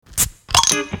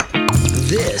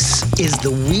This is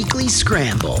the Weekly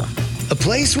Scramble, a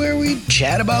place where we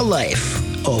chat about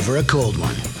life over a cold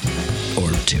one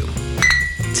or two.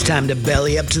 It's time to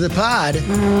belly up to the pod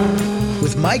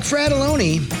with Mike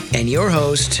Fratelloni and your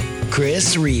host,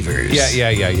 Chris Reuvers.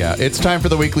 Yeah. It's time for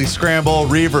the Weekly Scramble.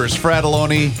 Reuvers,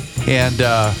 Fratelloni, and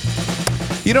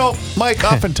Mike,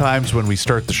 oftentimes when we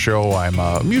start the show,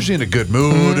 I'm usually in a good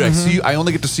mood. I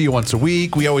only get to see you once a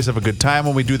week. We always have a good time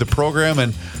when we do the program,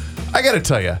 and I got to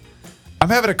tell you, I'm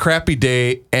having a crappy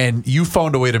day, and you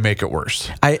found a way to make it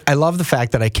worse. I love the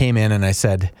fact that I came in and I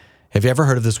said, have you ever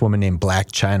heard of this woman named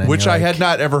Black China? Which I had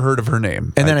not ever heard of her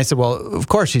name. And then I said, well, of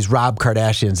course, she's Rob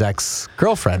Kardashian's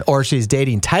ex-girlfriend, or she's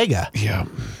dating Tyga. Yeah.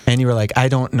 And you were like, I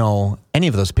don't know any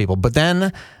of those people. But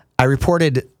then I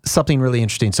reported something really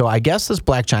interesting. So I guess this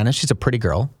Black China, she's a pretty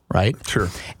girl, right? Sure.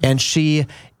 And she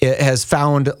has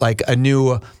found like a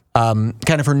new... kind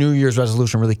of her New Year's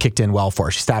resolution really kicked in well for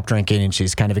her. She stopped drinking and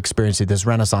she's kind of experiencing this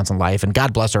renaissance in life, and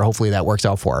God bless her. Hopefully that works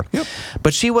out for her. Yep.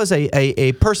 But she was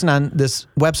a person on this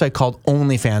website called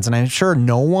OnlyFans, and I'm sure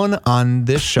no one on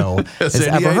this show has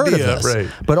ever heard of this. Right.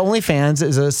 But OnlyFans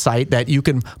is a site that you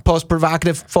can post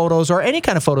provocative photos or any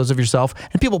kind of photos of yourself,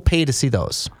 and people pay to see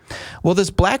those. Well, this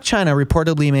Black China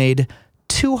reportedly made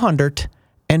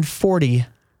 $240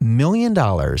 million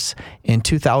in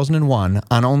 2001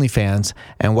 on OnlyFans.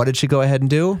 And what did she go ahead and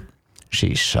do?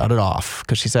 She shut it off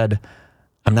because she said,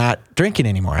 I'm not drinking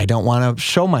anymore. I don't want to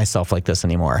show myself like this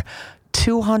anymore.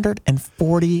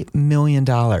 $240 million.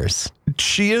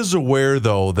 She is aware,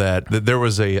 though, that there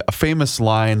was a famous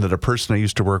line that a person I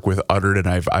used to work with uttered, and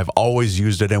I've always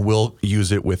used it and will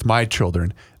use it with my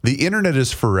children. The internet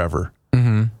is forever.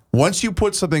 Mm-hmm. Once you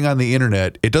put something on the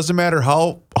internet, it doesn't matter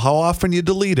how often you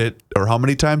delete it or how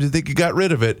many times you think you got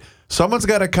rid of it. Someone's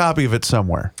got a copy of it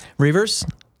somewhere. Reuvers,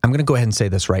 I'm going to go ahead and say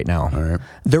this right now. All right.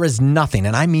 There is nothing,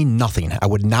 and I mean nothing, I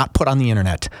would not put on the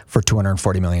internet for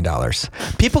 $240 million.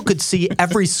 People could see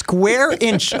every square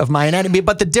inch of my anatomy,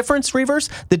 but the difference, Reuvers,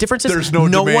 the difference is there's no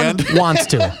demand. One wants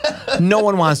to. No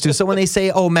one wants to. So when they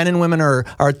say, oh, men and women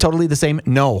are totally the same,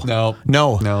 no.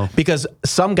 Because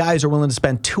some guys are willing to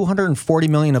spend $240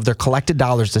 million of their collected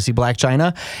dollars to see Black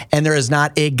China, and there is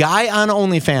not a guy on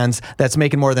OnlyFans that's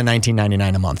making more than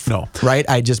 $19.99 a month. No. Right?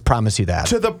 I just promise you that.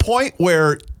 To the point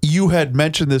where you had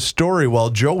mentioned this story while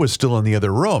Joe was still in the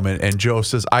other room, and Joe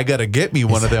says, I got to get me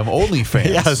one of them OnlyFans.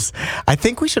 Yes. I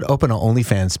think we should open an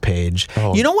OnlyFans page.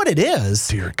 Oh, you know what it is?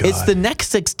 Dear God. It's the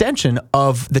next extension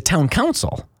of the town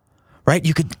council. Right?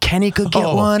 Kenny could get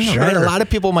one, sure. right? A lot of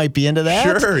people might be into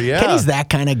that. Sure, yeah. Kenny's that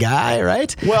kind of guy,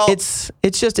 right? Well, it's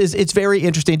very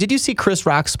interesting. Did you see Chris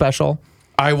Rock's special?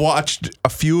 I watched a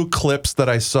few clips that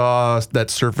I saw that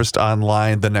surfaced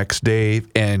online the next day,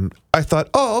 and I thought,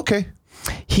 oh, okay.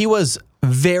 He was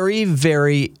very,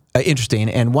 very interesting.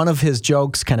 And one of his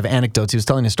jokes, kind of anecdotes, he was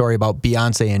telling a story about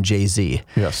Beyonce and Jay-Z.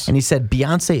 Yes. And he said,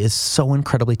 Beyonce is so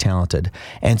incredibly talented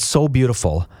and so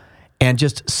beautiful and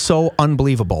just so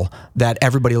unbelievable that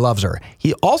everybody loves her.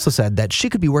 He also said that she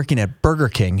could be working at Burger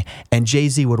King and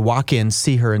Jay-Z would walk in,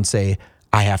 see her, and say,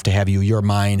 I have to have you. You're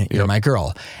mine. You're my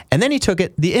girl. And then he took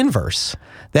it the inverse,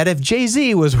 that if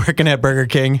Jay-Z was working at Burger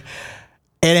King,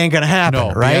 it ain't going to happen,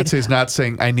 no, right? Beyonce's not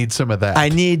saying, I need some of that. I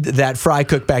need that fry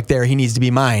cook back there. He needs to be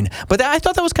mine. But I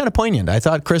thought that was kind of poignant. I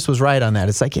thought Chris was right on that.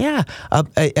 It's like, yeah.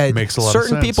 Makes a lot of certain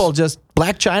sense. people just,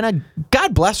 Black China,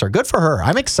 God bless her. Good for her.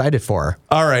 I'm excited for her.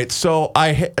 All right, so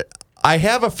I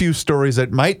have a few stories that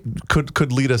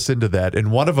could lead us into that,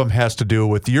 and one of them has to do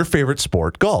with your favorite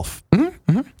sport, golf.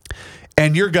 Mm-hmm.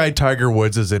 And your guy Tiger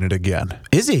Woods is in it again.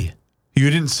 Is he? You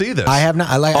didn't see this? I have not.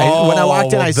 When I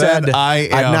walked in, I said,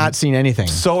 I've not seen anything.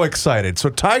 So excited. So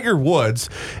Tiger Woods,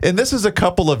 and this is a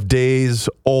couple of days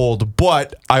old,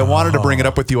 but I wanted to bring it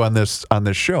up with you on this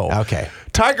show. Okay.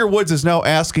 Tiger Woods is now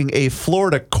asking a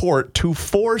Florida court to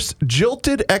force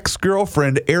jilted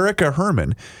ex-girlfriend Erica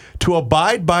Herman to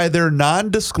abide by their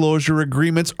non-disclosure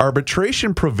agreement's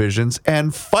arbitration provisions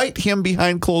and fight him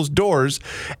behind closed doors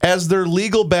as their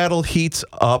legal battle heats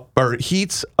up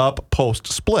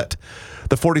post-split.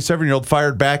 The 47-year-old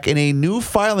fired back in a new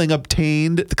filing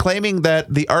obtained, claiming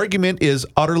that the argument is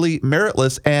utterly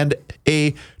meritless and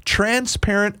a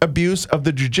transparent abuse of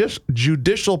the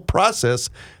judicial process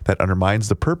that undermines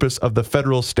the purpose of the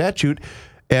federal statute.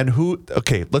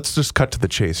 Okay, let's just cut to the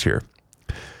chase here.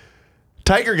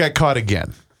 Tiger got caught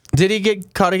again. Did he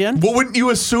get caught again? Well, wouldn't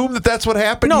you assume that that's what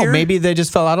happened here? No, maybe they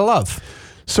just fell out of love.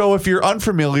 So if you're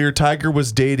unfamiliar, Tiger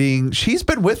was dating. She's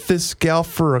been with this gal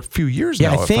for a few years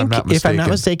now. I think if I'm not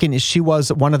mistaken, she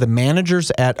was one of the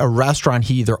managers at a restaurant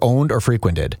he either owned or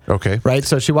frequented. Okay. Right.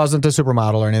 So she wasn't a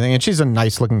supermodel or anything, and she's a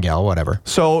nice looking gal, whatever.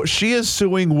 So she is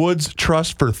suing Woods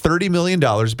Trust for $30 million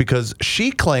because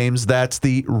she claims that's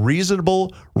the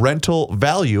reasonable rental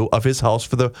value of his house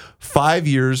for the 5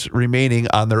 years remaining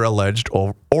on their alleged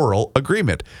oral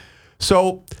agreement.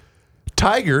 So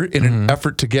Tiger, in an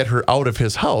effort to get her out of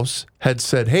his house, had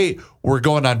said, hey, we're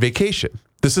going on vacation.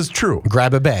 This is true.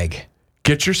 Grab a bag.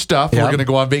 Get your stuff. Yep. We're going to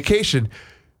go on vacation.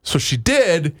 So she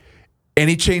did, and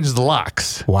he changed the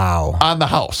locks. Wow. On the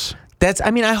house.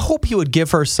 I hope he would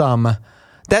give her some.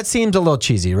 That seems a little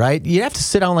cheesy, right? You have to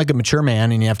sit down like a mature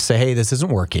man and you have to say, hey, this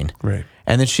isn't working. Right.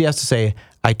 And then she has to say,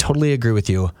 I totally agree with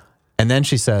you. And then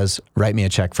she says, write me a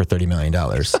check for $30 million.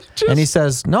 And he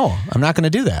says, no, I'm not going to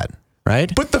do that.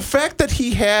 Right. But the fact that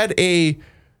he had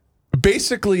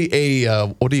basically a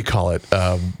what do you call it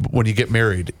when you get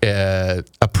married? A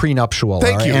prenuptial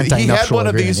Thank or you. antinuptial He had one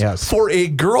of agreement, these yes. for a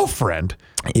girlfriend.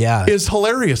 Yeah. Is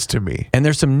hilarious to me. And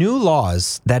there's some new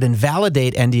laws that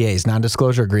invalidate NDAs,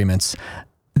 non-disclosure agreements,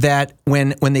 that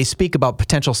when they speak about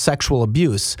potential sexual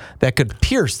abuse, that could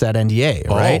pierce that NDA,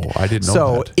 right? Oh, I didn't know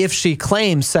so that. if she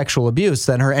claims sexual abuse,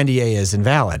 then her NDA is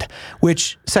invalid,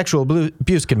 which sexual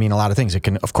abuse can mean a lot of things. It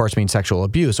can, of course, mean sexual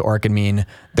abuse, or it can mean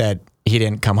that he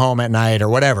didn't come home at night or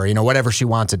whatever, whatever she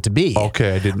wants it to be.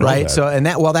 Okay, I didn't know right? that.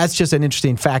 So, that's just an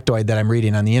interesting factoid that I'm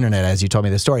reading on the internet as you told me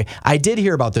this story. I did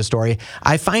hear about this story.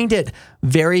 I find it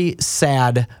very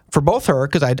sad for both her,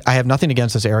 because I have nothing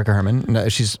against this Erica Herman. No,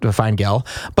 she's a fine gal.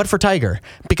 But for Tiger,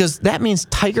 because that means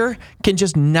Tiger can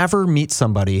just never meet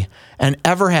somebody and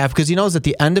ever have, because he knows at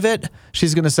the end of it,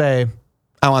 she's going to say,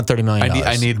 I want $30 million.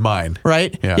 I need mine.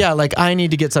 Right? Yeah. Like I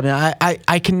need to get something.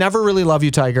 I can never really love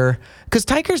you, Tiger, because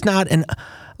Tiger's not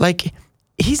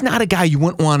he's not a guy you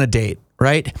wouldn't want to date,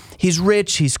 right? He's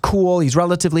rich, he's cool, he's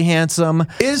relatively handsome.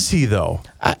 Is he though?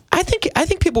 I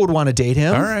think people would want to date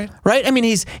him. All right. Right? I mean,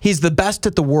 he's the best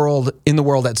in the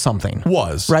world at something.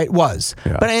 Was. Right? Was.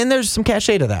 Yeah. And there's some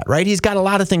cachet to that, right? He's got a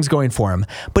lot of things going for him.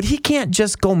 But he can't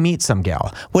just go meet some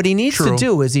gal. What he needs to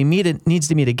do is needs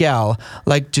to meet a gal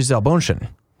like Gisele Bündchen,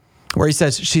 where he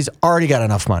says she's already got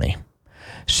enough money.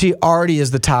 She already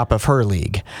is the top of her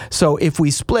league. So if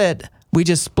we split, we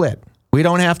just split. We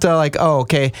don't have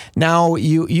to now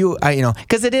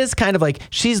because it is kind of like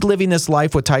she's living this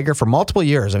life with Tiger for multiple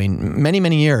years. I mean, many,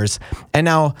 many years. And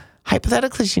now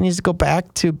hypothetically, she needs to go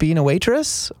back to being a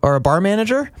waitress or a bar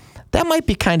manager. That might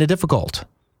be kind of difficult,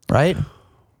 right?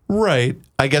 Right.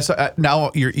 I guess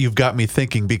now you've got me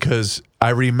thinking, because I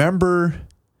remember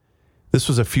this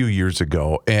was a few years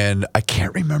ago, and I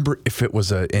can't remember if it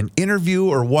was an interview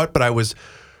or what, but I was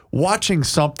watching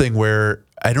something where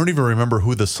I don't even remember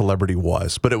who the celebrity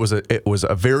was, but it was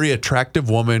a very attractive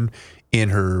woman in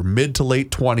her mid to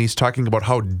late 20s talking about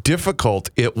how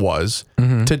difficult it was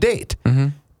to date. Mm-hmm.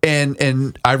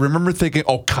 And I remember thinking,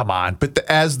 oh, come on. But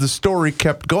as the story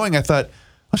kept going, I thought,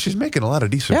 well, she's making a lot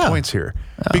of decent points here,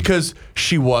 because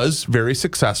she was very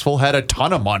successful, had a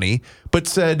ton of money, but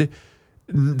said,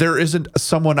 there isn't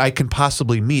someone I can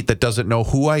possibly meet that doesn't know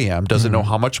who I am, doesn't know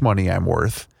how much money I'm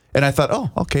worth. And I thought,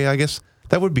 oh, okay, I guess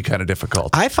that would be kind of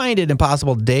difficult. I find it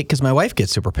impossible to date because my wife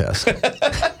gets super pissed. That's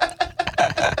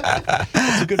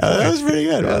a good point. That was pretty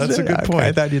good. Yeah, that's a good point.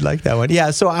 I thought you'd like that one.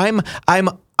 Yeah, so I'm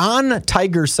on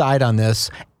Tiger's side on this,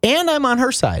 and I'm on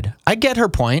her side. I get her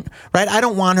point, right? I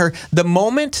don't want her. The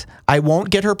moment I won't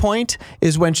get her point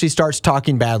is when she starts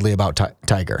talking badly about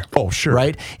Tiger. Oh, sure.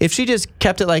 Right? If she just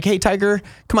kept it like, hey, Tiger,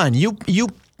 come on, you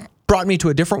brought me to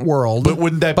a different world. But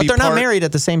wouldn't that but be they're not married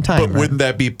at the same time. But wouldn't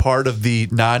that be part of the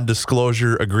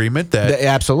non-disclosure agreement that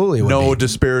absolutely would no be.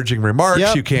 Disparaging remarks,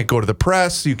 Yep. you can't go to the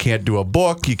press, you can't do a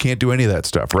book, you can't do any of that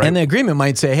stuff, right? And the agreement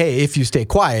might say, hey, if you stay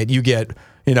quiet, you get,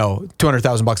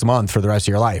 $200,000 a month for the rest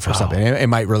of your life or something. It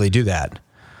might really do that.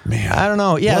 Man, I don't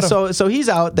know. Yeah, so he's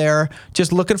out there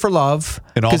just looking for love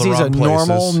in all the he's wrong a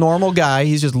places. normal guy.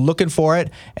 He's just looking for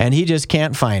it, and he just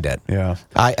can't find it. Yeah.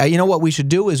 You know what we should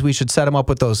do is we should set him up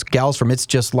with those gals from It's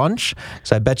Just Lunch,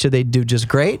 because I bet you they do just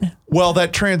great. Well,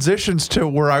 that transitions to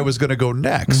where I was going to go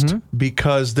next,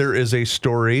 because there is a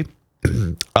story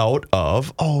out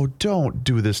of, oh, don't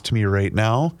do this to me right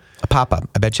now. A pop-up.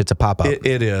 I bet you it's a pop-up.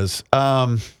 It is.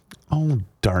 Oh,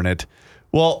 darn it.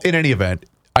 Well, in any event,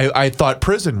 I thought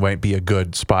prison might be a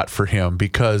good spot for him,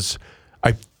 because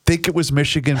I think it was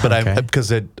Michigan, but because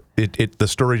the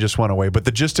story just went away. But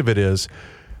the gist of it is,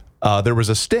 there was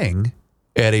a sting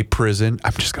at a prison.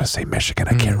 I'm just going to say Michigan.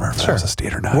 I can't remember if that was a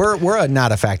state or not. We're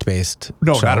not a fact-based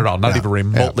No, show. not at all. Not even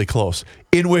remotely close.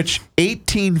 In which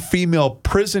 18 female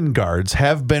prison guards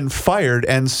have been fired,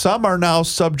 and some are now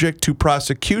subject to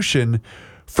prosecution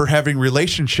for having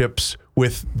relationships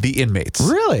with the inmates.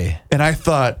 Really? And I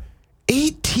thought,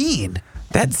 18?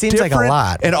 That seems like a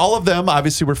lot. And all of them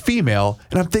obviously were female.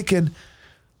 And I'm thinking,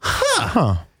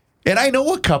 And I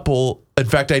know a couple. In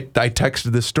fact, I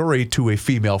texted this story to a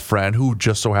female friend who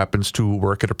just so happens to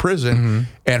work at a prison,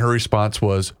 and her response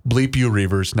was, "Bleep you,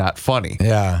 Reuvers, not funny."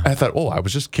 Yeah. I thought, I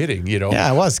was just kidding,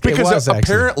 Yeah, it was. Because it was,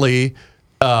 apparently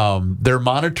they're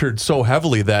monitored so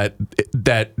heavily that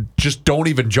just don't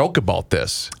even joke about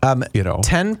this.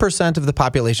 10% of the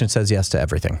population says yes to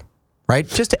everything, right?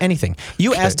 Just to anything.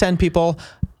 You ask 10 people,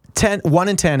 1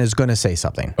 in 10 is going to say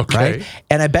something, right?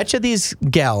 And I bet you these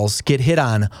gals get hit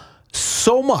on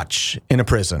so much in a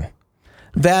prison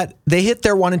that they hit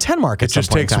their 1 in 10 mark. It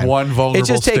just takes one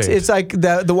vulnerable state. It's like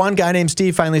the one guy named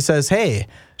Steve finally says, "Hey,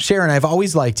 Sharon, I've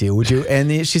always liked you. Would you?"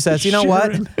 And she says, "You know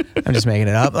what? I'm just making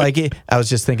it up." Like I was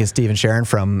just thinking Steve and Sharon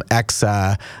from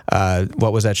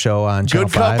what was that show on Channel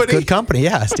 5? Company? Good Company.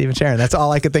 Yeah, Steve and Sharon. That's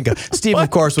all I could think of. Steve, of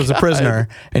course, was a prisoner,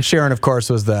 and Sharon, of course,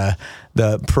 was the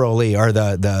parolee or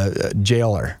the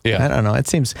jailer. Yeah. I don't know. It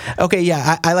seems okay.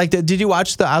 Yeah, I liked it. Did you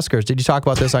watch the Oscars? Did you talk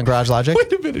about this on Garage Logic?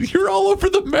 Wait a minute, you're all over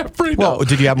the map right now. Well,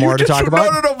 did you have more to talk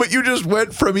about? No, but you just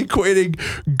went from equating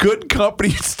Good Company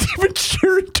and Stephen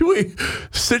Sharon to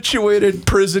a situated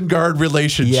prison guard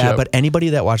relationship. Yeah, but anybody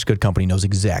that watched Good Company knows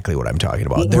exactly what I'm talking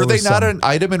about. Were they not an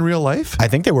item in real life? I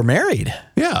think they were married.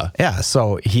 Yeah. Yeah,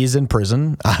 so he's in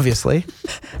prison, obviously.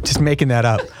 Just making that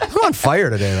up. I'm on fire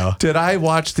today, though. Did I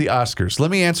watch the Oscars?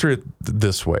 Let me answer it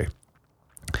this way.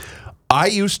 I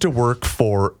used to work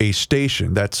for a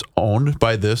station that's owned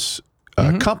by this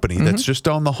company that's just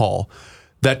down the hall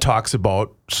that talks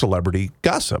about celebrity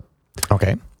gossip.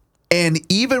 Okay. And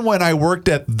even when I worked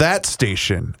at that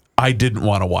station, I didn't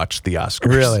want to watch the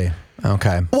Oscars. Really?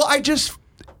 Okay. Well,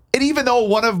 and even though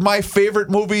one of my favorite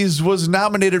movies was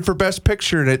nominated for Best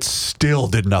Picture, it still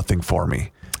did nothing for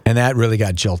me. And that really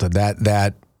got jilted.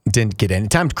 That didn't get any.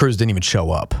 Tom Cruise didn't even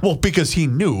show up. Well, because he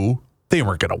knew they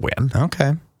weren't going to win.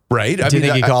 Okay. Right? Do you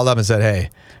think he called up and said, "Hey,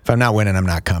 if I'm not winning, I'm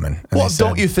not coming"? And well,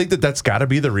 don't you think that's got to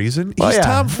be the reason? He's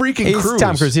Tom freaking Cruise. He's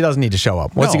Tom Cruise. He doesn't need to show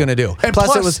up. What's he going to do? And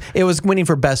plus, it was winning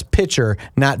for Best Picture,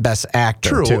 not Best Actor,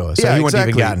 True. too. So he wouldn't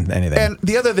even gotten anything. And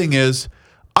the other thing is,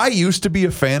 I used to be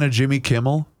a fan of Jimmy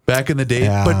Kimmel back in the day,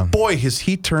 but boy, has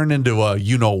he turned into a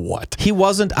you-know-what. He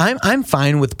wasn't. I'm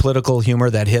fine with political humor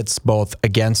that hits both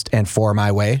against and for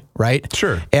my way, right?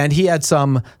 Sure. And he had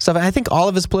some stuff. I think all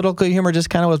of his political humor just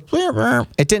kind of was.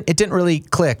 It didn't really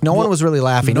click. No one was really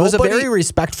laughing. It was a very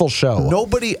respectful show.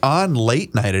 Nobody on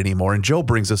late night anymore, and Joe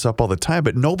brings this up all the time,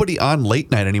 but nobody on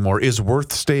late night anymore is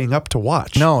worth staying up to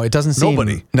watch. No, it doesn't seem.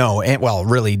 Nobody. No, and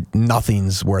really,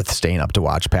 nothing's worth staying up to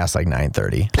watch past like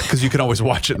 9:30. Because you can always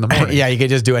watch it in the morning. Yeah, you could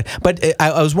just do it. But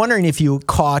I was wondering if you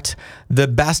caught the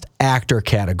Best Actor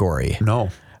category. No.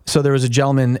 So there was a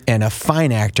gentleman and a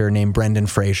fine actor named Brendan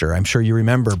Fraser. I'm sure you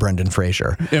remember Brendan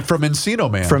Fraser. And from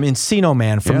Encino Man. From Encino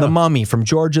Man, from The Mummy, from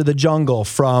George of the Jungle,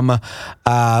 from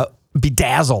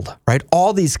Bedazzled, right?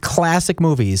 All these classic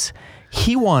movies.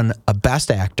 He won a Best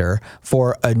Actor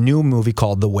for a new movie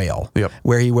called The Whale,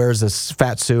 where he wears this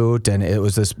fat suit and it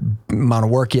was this amount of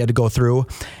work he had to go through.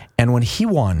 And when he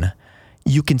won,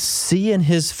 you can see in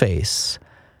his face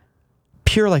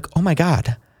pure like, oh my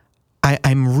God,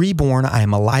 I'm reborn.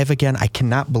 I'm alive again. I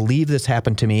cannot believe this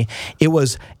happened to me. It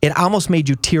almost made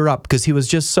you tear up because he was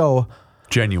just so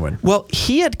genuine. Well,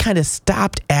 he had kind of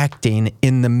stopped acting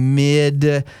in the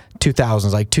mid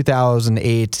 2000s, like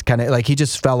 2008, kind of like he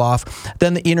just fell off.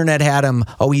 Then the internet had him,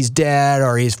 he's dead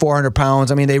or he's 400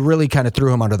 pounds. I mean, they really kind of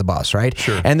threw him under the bus, right?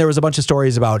 Sure. And there was a bunch of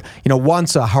stories about,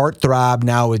 once a heartthrob,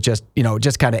 now it just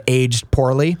kind of aged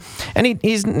poorly. And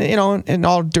he's, in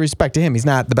all due respect to him, he's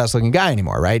not the best looking guy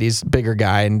anymore, right? He's a bigger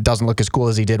guy and doesn't look as cool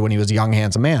as he did when he was a young,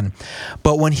 handsome man.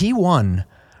 But when he won,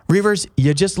 Reuvers,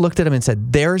 you just looked at him and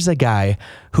said, there's a guy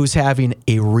who's having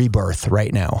a rebirth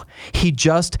right now. He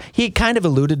kind of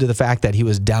alluded to the fact that he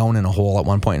was down in a hole at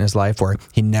one point in his life where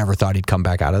he never thought he'd come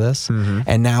back out of this. Mm-hmm.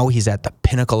 And now he's at the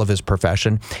pinnacle of his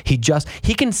profession. He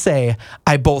can say,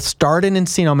 I both starred in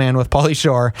Encino Man with Pauly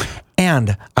Shore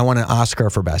and I won an Oscar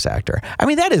for Best Actor. I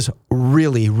mean, that is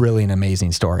really, really an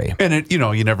amazing story. And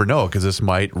you never know because this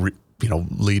might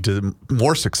lead to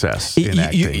more success in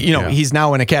acting. He's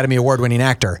now an Academy Award-winning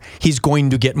actor. He's going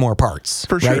to get more parts.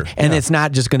 For sure. Right? And it's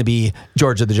not just going to be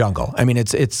George of the Jungle. I mean,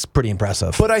 it's pretty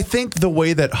impressive. But I think the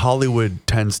way that Hollywood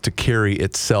tends to carry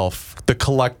itself, the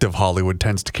collective Hollywood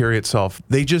tends to carry itself,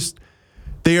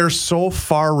 they are so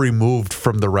far removed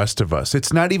from the rest of us.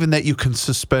 It's not even that you can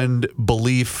suspend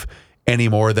belief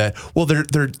anymore that, well,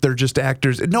 they're just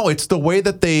actors. No, it's the way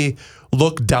that they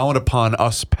look down upon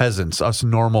us peasants, us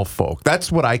normal folk.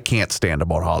 That's what I can't stand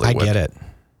about Hollywood. I get it.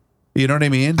 You know what I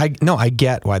mean? I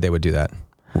get why they would do that.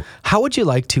 How would you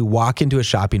like to walk into a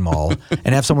shopping mall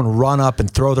and have someone run up and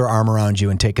throw their arm around you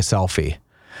and take a selfie?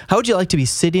 How would you like to be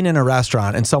sitting in a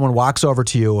restaurant and someone walks over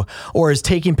to you or is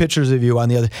taking pictures of you on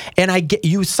the other, and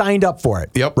you signed up for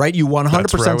it, Yep. right? You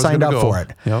 100% signed up for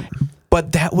it. Yep.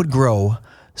 But that would grow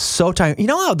so tired. You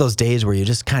know how those days where you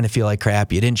just kind of feel like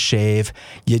crap, you didn't shave,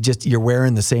 you're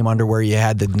wearing the same underwear you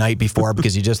had the night before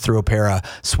because you just threw a pair of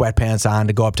sweatpants on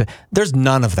to go up to, there's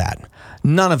none of that.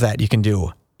 None of that you can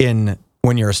do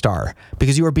when you're a star,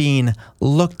 because you are being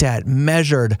looked at,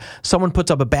 measured. Someone puts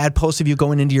up a bad post of you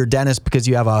going into your dentist because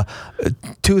you have a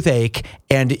toothache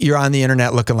and you're on the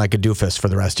internet looking like a doofus for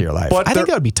the rest of your life. But I think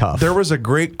that would be tough. There was a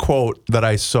great quote that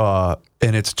I saw,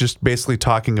 and it's just basically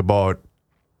talking about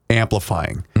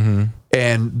amplifying. Mm-hmm.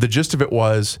 And the gist of it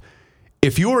was,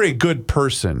 if you are a good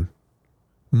person,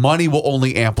 money will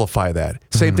only amplify that.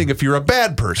 Same thing if you're a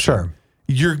bad person. Sure.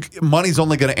 Your money's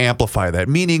only going to amplify that.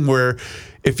 Meaning where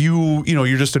if you're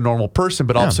just a normal person,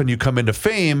 but all of a sudden you come into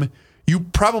fame, you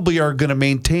probably are going to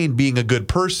maintain being a good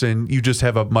person. You just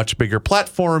have a much bigger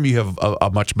platform. You have a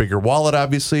much bigger wallet,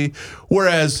 obviously.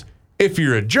 Whereas if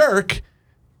you're a jerk,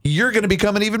 you're going to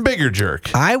become an even bigger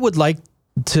jerk. I would like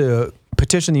to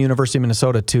petition the University of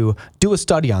Minnesota to do a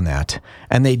study on that,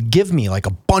 and they'd give me like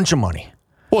a bunch of money.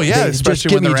 Well, yeah,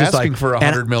 especially when they're asking like, for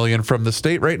 $100 million from the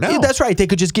state right now. Yeah, that's right. They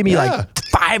could just give me like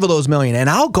 5 of those million, and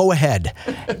I'll go ahead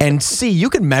and see. You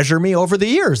can measure me over the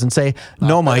years and say,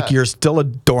 no, Mike, you're still a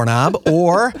doorknob,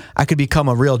 or I could become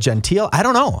a real genteel. I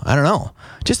don't know.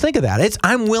 Just think of that.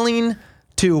 I'm willing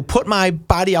to put my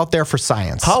body out there for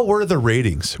science. How were the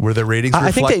ratings? Were the ratings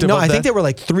reflective of that? I think they were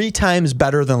like 3 times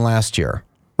better than last year.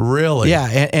 Really?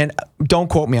 Yeah, and don't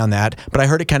quote me on that, but I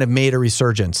heard it kind of made a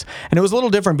resurgence. And it was a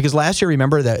little different because last year,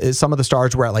 remember that some of the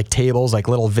stars were at like tables, like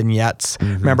little vignettes.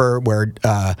 Mm-hmm. Remember where,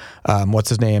 what's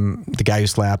his name? The guy who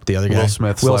slapped the other guy? Will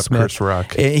Smith slapped Chris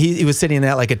Rock. He was sitting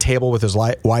at like a table with his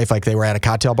wife, like they were at a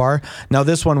cocktail bar. Now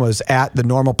this one was at the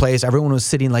normal place. Everyone was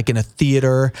sitting like in a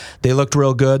theater. They looked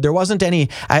real good. There wasn't any,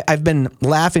 I've been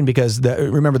laughing because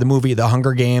remember the movie, The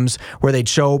Hunger Games, where they'd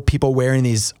show people wearing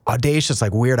these audacious,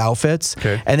 like weird outfits.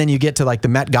 Okay. And then you get to like the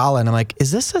Met Gala, and I'm like, is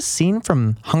this a scene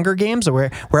from Hunger Games or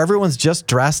where everyone's just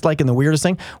dressed like in the weirdest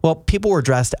thing? Well, people were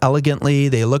dressed elegantly.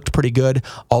 They looked pretty good.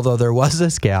 Although there was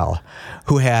this gal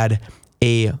who had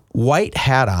a white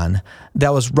hat on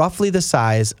that was roughly the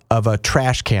size of a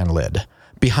trash can lid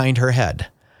behind her head.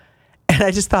 And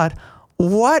I just thought,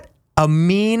 what a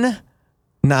mean's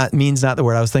not the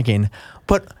word I was thinking,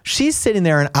 but she's sitting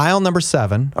there in aisle number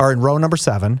 7 or in row number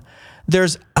 7.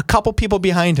 There's a couple people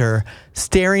behind her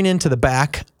staring into the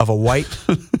back of a white,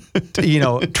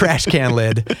 trash can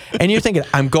lid. And you're thinking,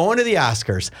 I'm going to the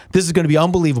Oscars. This is going to be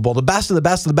unbelievable. The best of the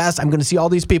best of the best. I'm going to see all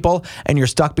these people. And you're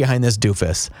stuck behind this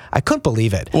doofus. I couldn't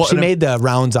believe it. Well, she made the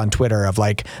rounds on Twitter of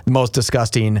like the most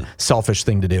disgusting, selfish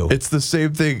thing to do. It's the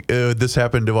same thing. This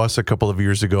happened to us a couple of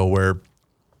years ago where,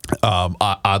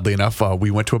 oddly enough, we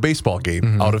went to a baseball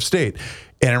game out of state.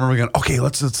 And I remember going, okay,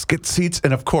 let's get seats.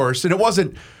 And of course, and it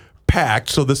wasn't packed,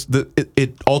 so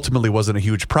it ultimately wasn't a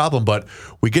huge problem, but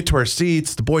we get to our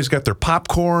seats, the boys got their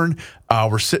popcorn,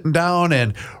 we're sitting down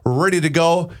and we're ready to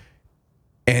go,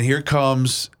 and here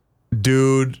comes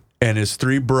dude and his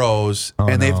 3 bros,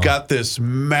 they've got this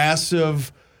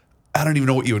massive, I don't even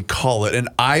know what you would call it, an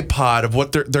iPod of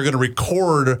what they're going to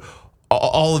record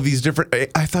all of these different.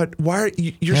 I thought, why are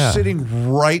you're sitting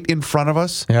right in front of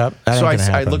us? Yep. So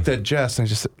I looked at Jess and I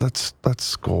just said,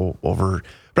 let's go over.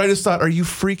 But I just thought, are you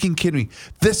freaking kidding me?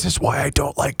 This is why I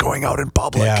don't like going out in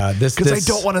public. Yeah, because I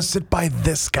don't want to sit by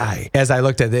this guy. As I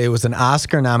looked at it, it was an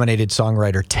Oscar-nominated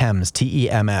songwriter, Thames,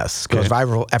 T-E-M-S, goes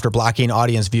viral after blocking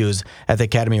audience views at the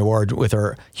Academy Award with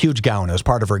her huge gown. It was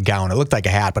part of her gown. It looked like a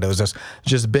hat, but it was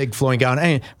just a big flowing gown.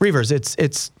 Hey, Reuvers,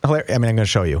 it's hilarious. I mean, I'm going to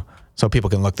show you so people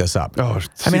can look this up. Oh,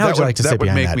 I mean, how would you like to sit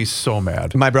behind that? That would make me so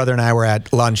mad. My brother and I were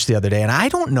at lunch the other day, and I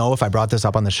don't know if I brought this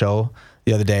up on the show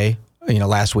the other day,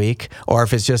 last week, or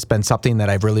if it's just been something that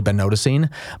I've really been noticing.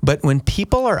 But when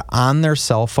people are on their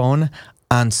cell phone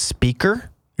on speaker,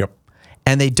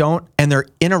 and they're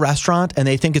in a restaurant and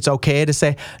they think it's okay to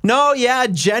say, no, yeah,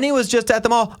 Jenny was just at the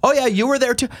mall. Oh yeah, you were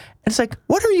there too. And it's like,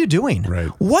 what are you doing? Right.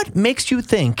 What makes you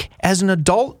think as an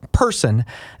adult person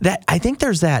that I think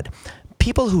there's that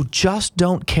people who just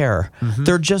don't care.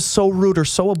 They're just so rude or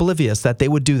so oblivious that they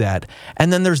would do that.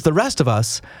 And then there's the rest of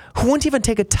us who wouldn't even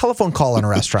take a telephone call in a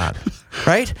restaurant,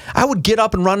 right? I would get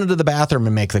up and run into the bathroom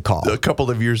and make the call. A couple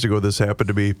of years ago, this happened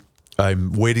to me.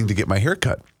 I'm waiting to get my hair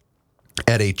cut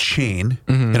at a chain,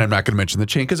 and I'm not going to mention the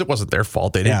chain because it wasn't their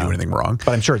fault. They didn't do anything wrong.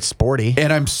 But I'm sure it's sporty.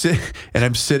 And I'm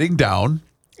sitting down,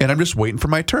 and I'm just waiting for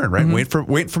my turn, right?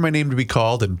 Waiting for my name to be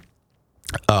called, and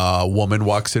a woman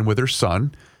walks in with her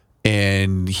son,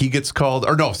 and he gets called.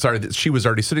 Or no, sorry, she was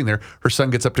already sitting there. Her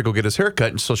son gets up to go get his hair cut,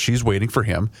 and so she's waiting for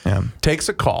him. Takes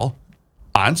a call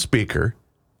on speaker,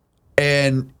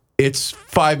 and it's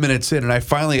 5 minutes in, and I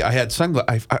had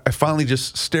sunglasses. I finally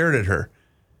just stared at her,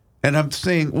 and I'm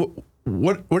saying,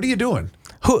 What are you doing?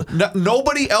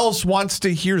 Nobody else wants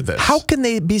to hear this. How can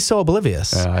they be so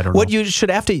oblivious? I don't know. What you should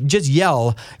have to just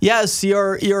yell, yes,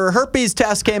 your herpes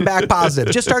test came back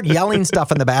positive. Just start yelling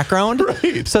stuff in the background.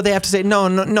 Right. So they have to say,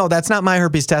 no, that's not my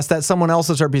herpes test. That's someone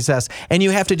else's herpes test. And you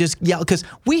have to just yell because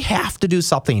we have to do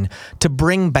something to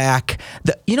bring back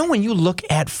when you look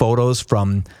at photos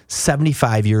from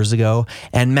 75 years ago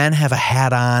and men have a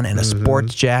hat on and a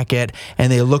sports jacket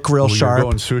and they look real sharp. You're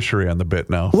going sushery on the bit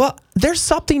now. Well, there's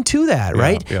something to that,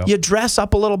 right? Yeah. You dress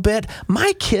up a little bit.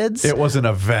 My kids... It was an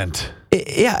event.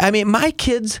 My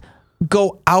kids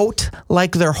go out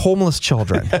like they're homeless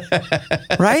children,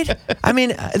 right? I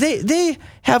mean, they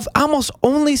have almost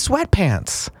only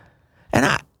sweatpants.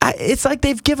 And it's like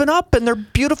they've given up and they're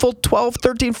beautiful 12,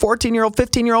 13, 14-year-old,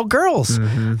 15-year-old girls.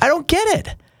 I don't get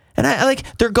it. And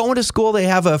they're going to school. They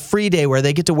have a free day where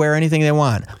they get to wear anything they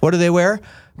want. What do they wear?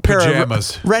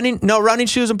 Pajamas. Running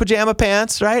shoes and pajama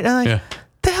pants, right? And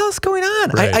the hell's going on?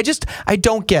 Right. I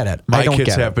don't get it. My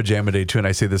kids have pajama day too, and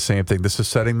I say the same thing. This is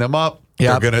setting them up.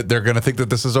 Yep. They're gonna think that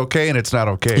this is okay, and it's not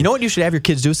okay. You know what you should have your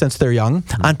kids do since they're young?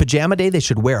 On pajama day, they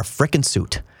should wear a frickin'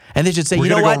 suit. And they should say, We're you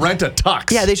know what? Go rent a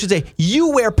tux. Yeah, they should say,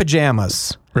 you wear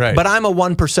pajamas. Right. But I'm a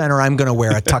 1%er. I'm going to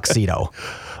wear a tuxedo.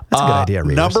 That's a good idea,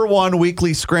 Reuvers. Number one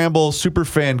weekly Scramble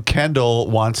superfan Kendall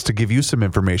wants to give you some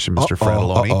information, Mr.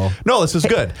 Fratelloni. No, this is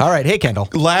good. All right. Hey, Kendall.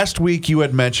 Last week, you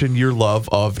had mentioned your love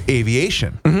of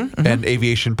aviation and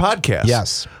aviation podcasts.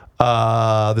 Yes.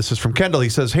 This is from Kendall. He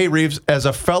says, hey, Reeves, as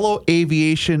a fellow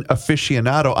aviation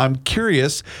aficionado, I'm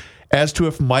curious as to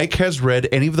if Mike has read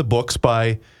any of the books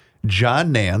by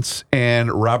John Nance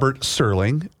and Robert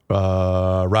Serling,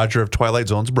 Roger of Twilight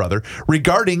Zone's brother,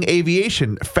 regarding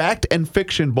aviation. Fact and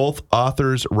fiction, both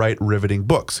authors write riveting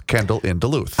books. Kendall in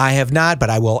Duluth. I have not,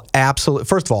 but I will absolutely.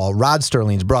 First of all, Rod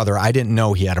Sterling's brother, I didn't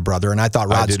know he had a brother, and I thought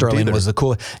Rod Sterling was the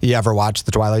coolest. You ever watched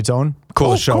The Twilight Zone?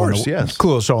 Coolest show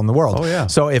in the world. Oh, yeah.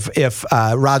 So if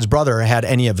Rod's brother had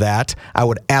any of that, I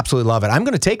would absolutely love it. I'm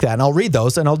going to take that, and I'll read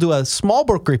those, and I'll do a small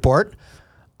book report.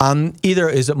 Either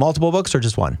is it multiple books or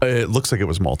just one? It looks like it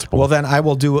was multiple. Well, then I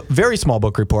will do very small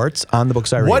book reports on the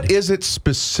books I read. What is it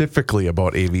specifically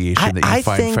about aviation that you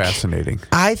find fascinating?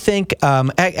 I think,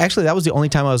 actually, that was the only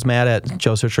time I was mad at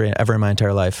Joe Citrus ever in my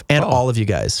entire life, and all of you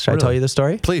guys. Should I tell you this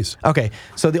story? Please. Okay,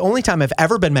 so the only time I've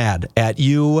ever been mad at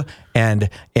you and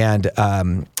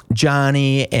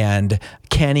Johnny and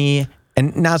Kenny,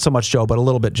 and not so much Joe, but a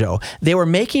little bit Joe, they were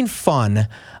making fun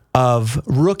of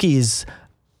Rookie's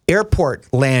airport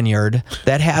lanyard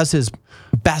that has his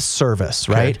best service,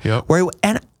 right? Yep.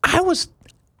 And I was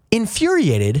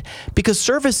infuriated because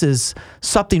service is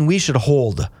something we should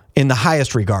hold in the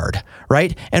highest regard,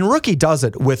 right? And Rookie does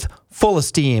it with full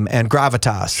esteem and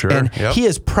gravitas. Sure, and he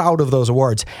is proud of those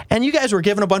awards. And you guys were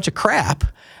giving a bunch of crap.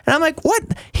 And I'm like, what?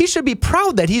 He should be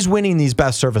proud that he's winning these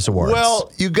best service awards. Well,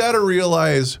 you got to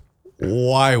realize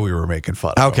why we were making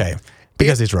fun of him. Okay.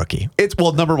 Because he's Rookie.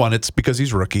 Number one, it's because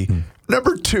he's Rookie.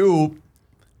 Number two,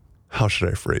 how should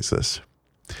I phrase this?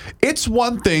 It's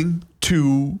one thing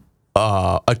to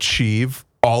achieve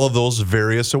all of those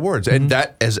various awards, and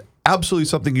that is absolutely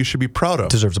something you should be proud of.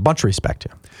 Deserves a bunch of respect.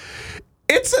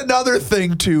 It's another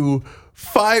thing to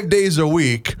 5 days a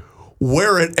week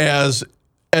wear it as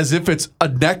if it's a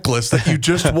necklace that you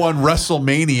just won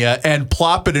WrestleMania and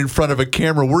plop it in front of a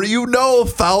camera where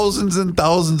thousands and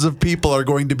thousands of people are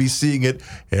going to be seeing it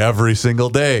every single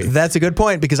day. That's a good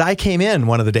point, because I came in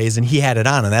one of the days and he had it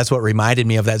on, and that's what reminded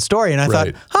me of that story. And I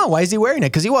thought, why is he wearing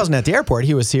it? Because he wasn't at the airport.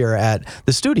 He was here at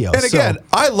the studio. And again,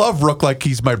 I love Rook like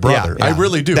he's my brother. Yeah. I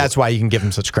really do. That's why you can give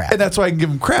him such crap. And that's why I can give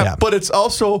him crap. Yeah. But it's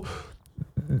also...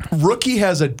 Rookie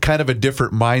has a kind of a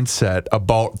different mindset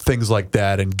about things like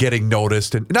that and getting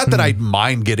noticed. And not that I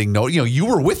mind getting noticed. You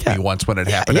were with me once when it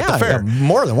happened at the fair. Yeah,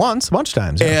 more than once, a bunch of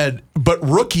times. Yeah. But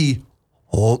Rookie,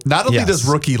 not only does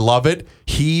Rookie love it,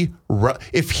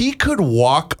 if he could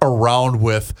walk around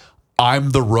with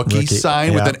 "I'm the rookie"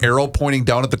 sign with yeah. an arrow pointing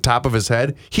down at the top of his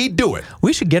head, he'd do it.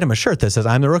 We should get him a shirt that says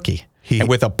 "I'm the rookie"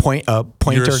 with a pointer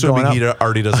You're assuming going up. he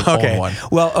already doesn't own one.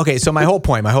 Well, okay. So my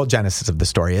whole genesis of the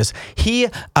story is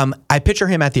I picture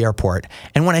him at the airport,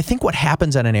 and when I think what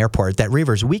happens at an airport, that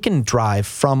Reuvers, we can drive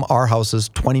from our houses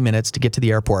 20 minutes to get to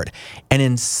the airport, and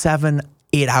in 7-8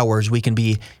 hours we can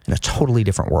be in a totally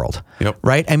different world. Yep.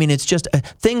 Right? I mean, it's just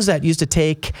things that used to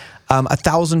take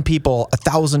 1,000 people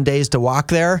 1,000 days to walk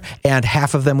there, and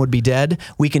half of them would be dead.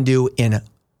 We can do in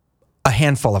a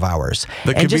handful of hours.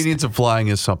 The convenience of flying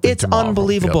is something it's to marvel.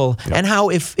 unbelievable. Yep. And how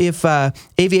if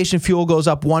aviation fuel goes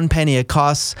up 1 penny, it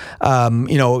costs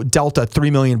Delta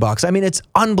 $3 million. I mean, it's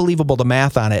unbelievable, the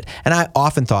math on it. And I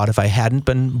often thought, if I hadn't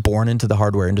been born into the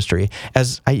hardware industry,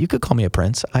 you could call me a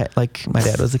prince. Like my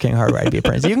dad was the king of hardware, I'd be a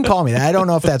prince. You can call me that. I don't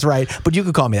know if that's right, but you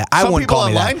could call me that. I wouldn't call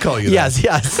me that. Some people online call you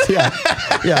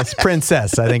that. Yes,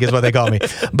 princess, I think is what they call me.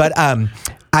 But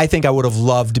I think I would have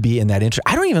loved to be in that industry.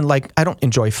 I don't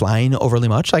enjoy flying overly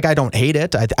much. Like, I don't hate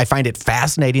it. I find it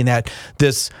fascinating that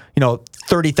this,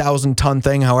 30,000 ton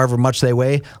thing, however much they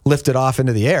weigh, lifted off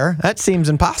into the air. That seems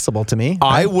impossible to me.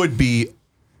 I would be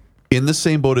in the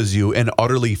same boat as you and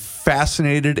utterly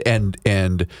fascinated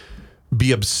and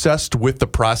be obsessed with the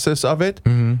process of it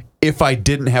if I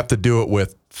didn't have to do it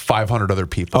with 500 other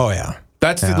people. Oh, yeah.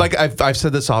 That's like I've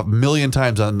said this a million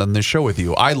times on this show with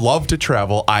you. I love to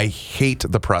travel. I hate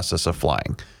the process of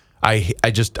flying. I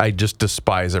just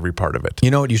despise every part of it.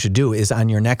 You know what you should do is on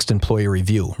your next employee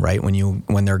review, right?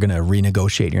 When they're going to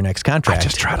renegotiate your next contract. I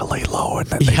just try to lay low, and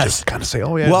then they just kind of say,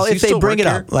 "Oh yeah." Well, if they bring it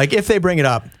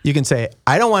up, you can say,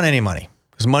 "I don't want any money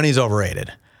because money's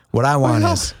overrated. What I want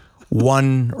is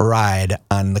one ride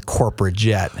on the corporate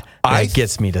jet that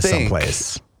gets me to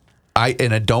someplace."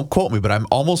 And don't quote me, but I'm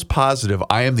almost positive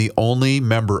I am the only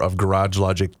member of Garage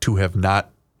Logic to have not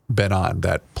been on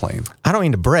that plane. I don't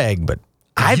mean to brag, but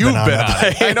I've You've been on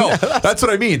that plane. I know. That's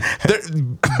what I mean.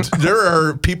 There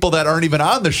are people that aren't even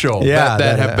on the show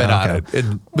that have been on it.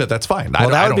 But that's fine. Well,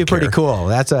 that would be pretty cool.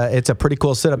 It's a pretty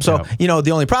cool setup. So,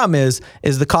 the only problem is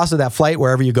the cost of that flight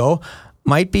wherever you go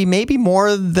might be maybe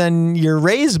more than your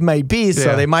raise might be.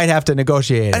 So they might have to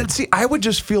negotiate it. And see, I would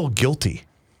just feel guilty.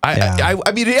 I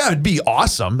mean, it'd be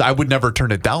awesome. I would never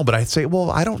turn it down, but I'd say, well,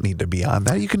 I don't need to be on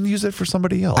that. You can use it for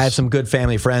somebody else. I have some good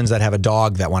family friends that have a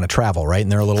dog that want to travel, right?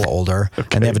 And they're a little older,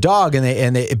 and they have a dog,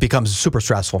 and it becomes super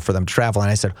stressful for them to travel.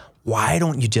 And I said, why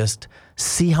don't you just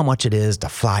see how much it is to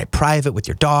fly private with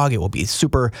your dog? It will be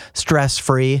super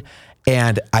stress-free.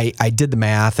 And I did the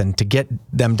math, and to get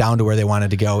them down to where they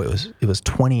wanted to go, it was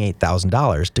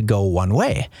 $28,000 to go one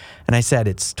way. And I said,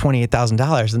 it's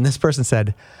 $28,000. And this person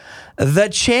said, the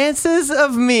chances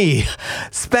of me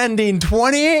spending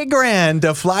 $28,000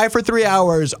 to fly for 3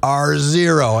 hours are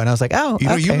 0. And I was like, oh,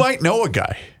 you might know a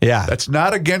guy. Yeah. That's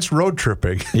not against road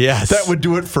tripping. Yes. That would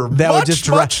do it for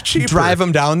much cheaper. Drive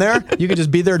them down there. You could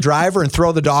just be their driver and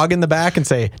throw the dog in the back and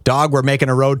say, dog, we're making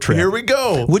a road trip. Here we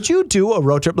go. Would you do a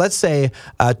road trip, let's say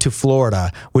to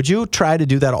Florida? Would you try to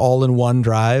do that all in one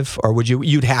drive, or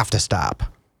you'd have to stop?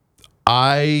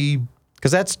 Because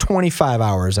that's 25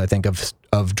 hours, I think, of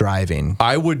driving.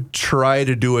 I would try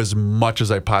to do as much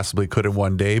as I possibly could in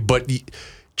one day, but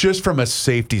just from a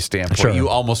safety standpoint, you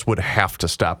almost would have to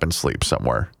stop and sleep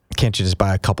somewhere. Can't you just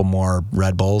buy a couple more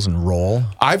Red Bulls and roll?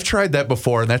 I've tried that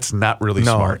before, and that's not really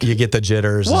smart. You get the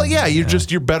jitters. Well,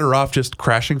 you're better off just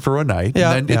crashing for a night,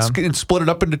 and then it's split it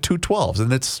up into 2 12s,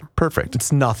 and it's perfect.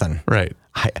 It's nothing. Right.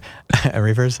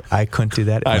 Reuvers, I couldn't do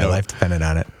that if my life depended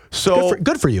on it. So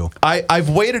good for you. I've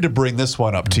waited to bring this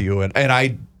one up to you, and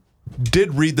I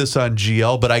did read this on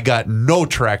GL, but I got no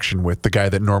traction with the guy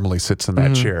that normally sits in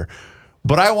that chair.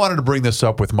 But I wanted to bring this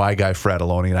up with my guy,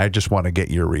 Fratelloni, and I just want to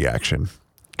get your reaction.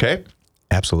 Okay?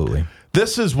 Absolutely.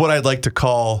 This is what I'd like to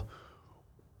call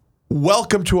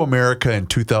Welcome to America in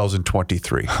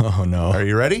 2023. Oh, no. Are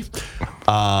you ready?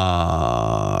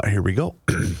 Here we go.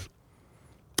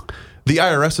 The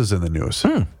IRS is in the news.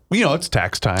 It's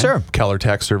tax time. Sure.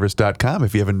 KellerTaxService.com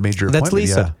if you haven't made your appointment That's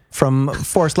Lisa yet. from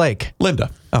Forest Lake. Linda.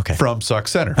 Okay. From Sauk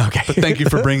Center. Okay. But thank you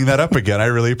for bringing that up again. I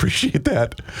really appreciate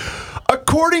that.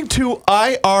 According to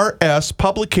IRS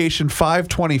Publication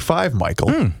 525,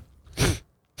 Michael,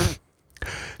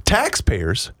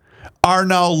 taxpayers are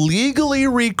now legally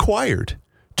required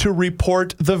to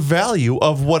report the value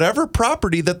of whatever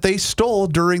property that they stole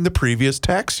during the previous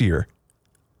tax year.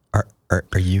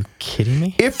 Are you kidding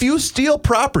me? If you steal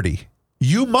property,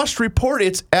 you must report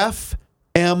its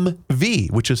FMV,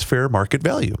 which is fair market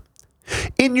value,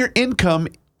 in your income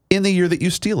in the year that you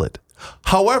steal it.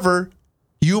 However,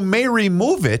 you may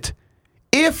remove it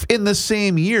if in the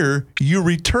same year you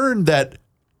return that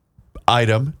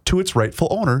item to its rightful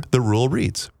owner, the rule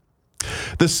reads.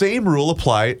 The same rule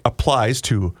applies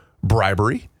to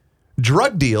bribery,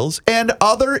 drug deals, and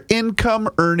other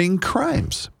income-earning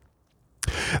crimes.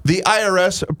 The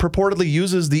IRS purportedly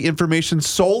uses the information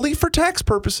solely for tax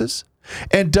purposes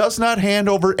and does not hand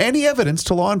over any evidence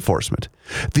to law enforcement.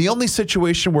 The only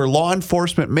situation where law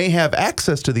enforcement may have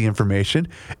access to the information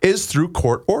is through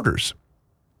court orders.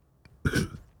 Did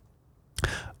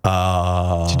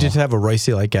you just have a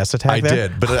Royce-like gas attack? I there?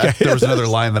 did, but there was another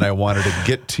line that I wanted to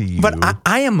get to you. But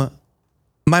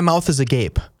my mouth is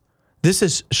agape. This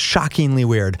is shockingly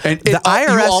weird. And the IRS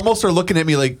you almost are looking at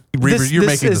me like, Reuvers, you're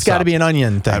making this has got to be an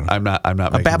Onion thing. I'm not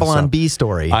making a Babylon this up. Bee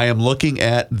story. I am looking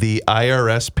at the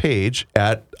IRS page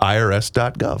at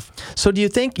irs.gov. So do you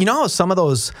think, how some of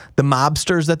the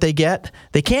mobsters that they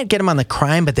can't get them on the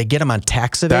crime, but they get them on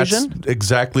tax evasion? That's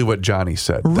exactly what Johnny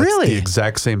said. Really? That's the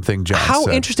exact same thing John said. How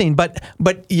interesting. But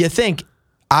you think,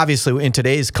 obviously, in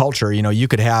today's culture, you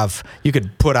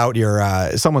could put out your,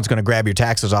 someone's going to grab your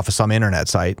taxes off of some internet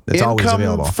site. It's always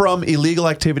available. Income from illegal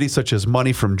activities such as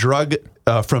money from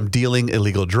from dealing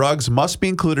illegal drugs must be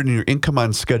included in your income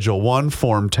on Schedule 1,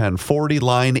 Form 1040,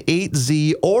 Line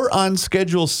 8Z, or on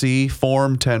Schedule C,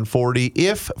 Form 1040,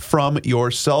 if from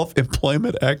your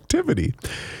self-employment activity.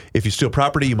 If you steal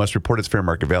property, you must report its fair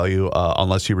market value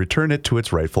unless you return it to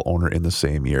its rightful owner in the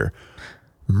same year.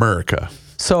 America.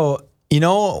 So... You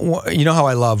know how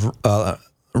I love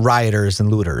rioters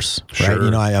and looters, right?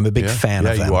 Sure. I'm a big fan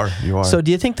of them. You are. So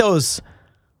do you think those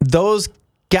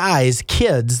guys,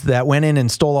 kids that went in and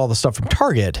stole all the stuff from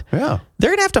Target, they're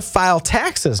going to have to file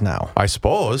taxes now? I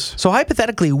suppose. So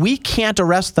hypothetically, we can't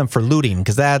arrest them for looting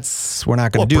because we're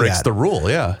not going to do that. It breaks the rule,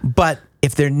 yeah. But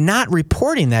if they're not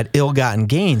reporting that ill-gotten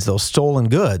gains, those stolen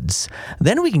goods,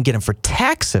 then we can get them for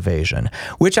tax evasion,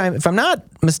 which, if I'm not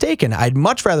mistaken, I'd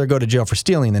much rather go to jail for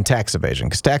stealing than tax evasion,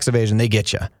 because tax evasion, they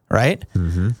get you, right?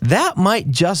 Mm-hmm. That might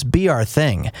just be our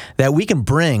thing that we can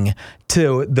bring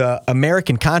to the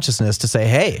American consciousness to say,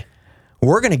 hey,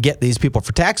 we're going to get these people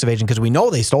for tax evasion because we know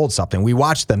they stole something. We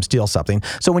watched them steal something.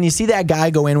 So when you see that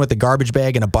guy go in with a garbage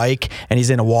bag and a bike and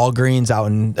he's in a Walgreens out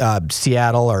in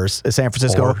Seattle or San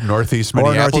Francisco. Or Northeast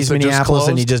Minneapolis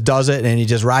and he just does it and he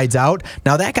just rides out.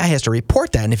 Now that guy has to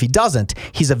report that. And if he doesn't,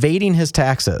 he's evading his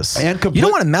taxes. And you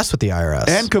don't want to mess with the IRS.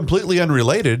 And completely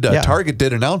unredig, Target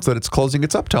did announce that it's closing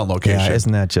its Uptown location. Yeah,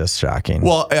 isn't that just shocking?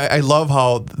 Well, I love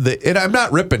how, and I'm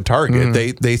not ripping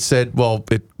Target. They said, well,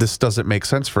 this doesn't make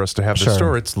sense for us to have this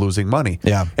store. It's losing money.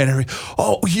 Yeah. And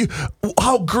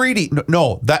how greedy.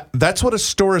 No, that's what a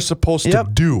store is supposed to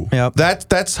do. Yep.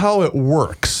 That's how it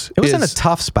works. It was in a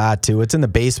tough spot too. It's in the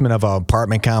basement of an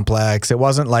apartment complex. It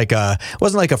wasn't like a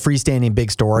freestanding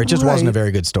big store. It just wasn't a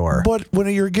very good store. But when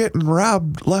you're getting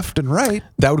robbed left and right,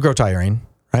 that would grow tiring.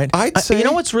 Right? I'd say. You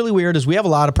know what's really weird is we have a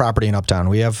lot of property in Uptown.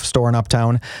 We have a store in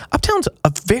Uptown. Uptown's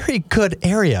a very good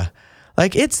area.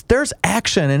 Like there's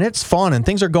action and it's fun and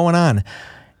things are going on.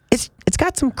 It's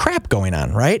got some crap going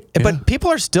on, right? Yeah. But people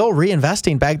are still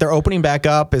reinvesting back. They're opening back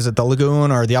up. Is it the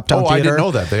Lagoon or the Uptown Theater? I didn't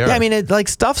know that. They are. Yeah, I mean,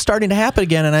 stuff's starting to happen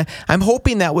again, and I'm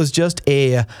hoping that was just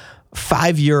a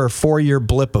 5-year or 4-year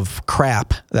blip of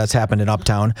crap that's happened in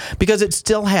Uptown, because it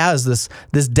still has this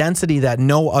density that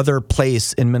no other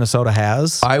place in Minnesota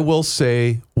has. I will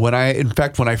say, when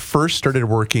I first started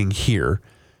working here,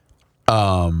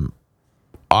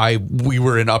 we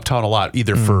were in Uptown a lot,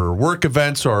 either for work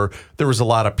events or there was a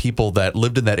lot of people that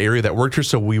lived in that area that worked here.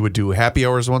 So we would do happy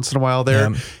hours once in a while there.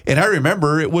 Yeah. And I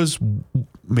remember it was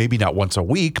maybe not once a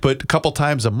week, but a couple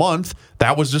times a month.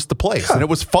 That was just the place, and it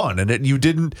was fun. And you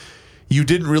didn't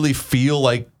really feel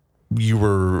like you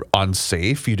were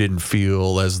unsafe. You didn't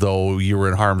feel as though you were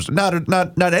in harm's not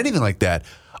anything like that.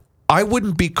 I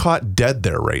wouldn't be caught dead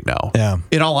there right now. Yeah.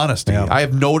 In all honesty, I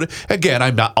have again,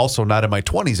 I'm not in my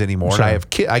 20s anymore. Sure. And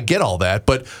I get all that,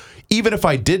 but even if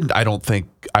I didn't, I don't think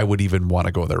I would even want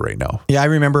to go there right now. Yeah, I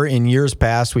remember in years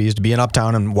past, we used to be in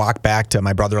Uptown and walk back to,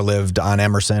 my brother lived on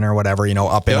Emerson or whatever,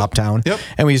 up in Uptown. Yep.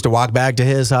 And we used to walk back to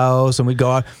his house and we'd go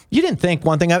out. You didn't think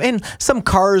one thing of, and some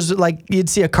cars, like you'd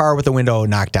see a car with the window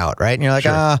knocked out, right? And you're like,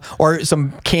 Sure. Or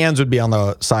some cans would be on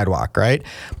the sidewalk, right?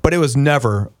 But it was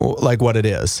never like what it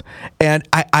is. And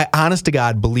I honest to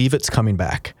God, believe it's coming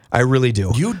back. I really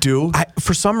do. You do?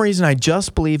 For some reason, I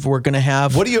just believe we're going to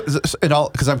have. What do you?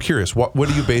 Because I'm curious. What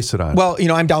do you base it on? Well,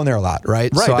 I'm down there a lot,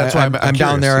 right? Right. So that's why I'm down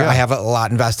curious, there. yeah. I have a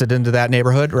lot invested into that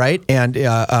neighborhood, right? And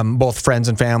both friends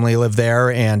and family live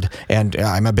there, and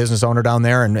I'm a business owner down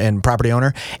there and property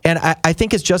owner. And I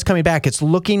think it's just coming back. It's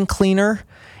looking cleaner.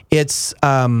 It's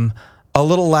a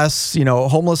little less,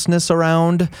 homelessness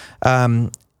around.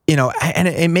 and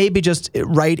it may be just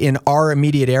right in our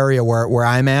immediate area where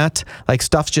I'm at, like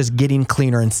stuff's just getting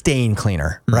cleaner and staying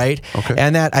cleaner, right? Okay.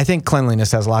 And that, I think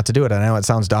cleanliness has a lot to do with it. I know it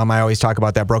sounds dumb. I always talk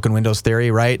about that broken windows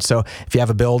theory, right? So if you have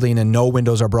a building and no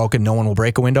windows are broken, no one will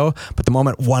break a window. But the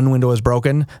moment one window is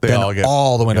broken, then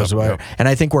all the windows are. And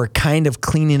I think we're kind of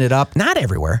cleaning it up. Not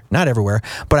everywhere,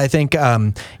 but I think,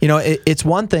 it's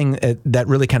one thing that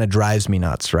really kind of drives me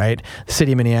nuts, right? The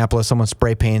city of Minneapolis, someone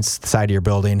spray paints the side of your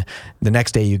building. The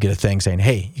next day you get a thing saying,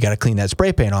 hey, you got to clean that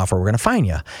spray paint off or we're going to fine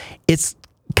you. It's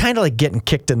kind of like getting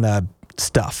kicked in the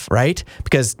stuff, right?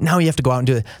 Because now you have to go out and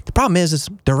do it. The problem is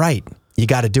they're right. You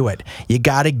got to do it. You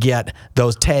got to get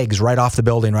those tags right off the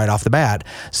building, right off the bat.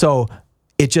 So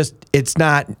it's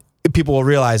not, people will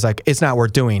realize like it's not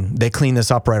worth doing. They clean this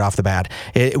up right off the bat.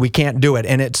 We can't do it.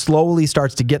 And it slowly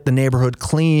starts to get the neighborhood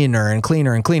cleaner and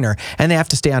cleaner and cleaner. And they have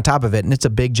to stay on top of it. And it's a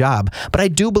big job. But I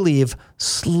do believe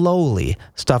slowly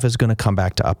stuff is going to come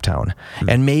back to Uptown.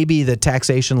 And maybe the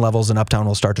taxation levels in Uptown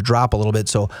will start to drop a little bit.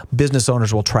 So business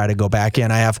owners will try to go back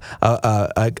in. I have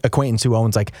a acquaintance who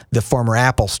owns like the former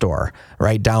Apple store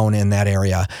right down in that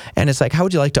area. And it's like, how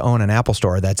would you like to own an Apple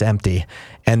store that's empty?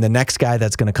 And the next guy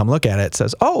that's going to come look at it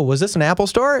says, oh, was this an Apple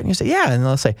store? And you say, yeah. And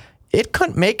they'll say, it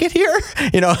couldn't make it here.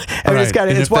 I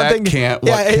mean, it's one thing.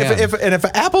 If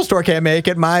an Apple store can't make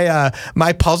it, my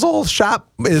puzzle shop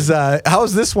is,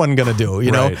 how's this one going to do?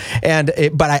 Know? And,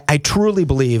 but I truly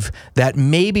believe that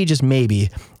maybe, just maybe,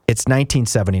 it's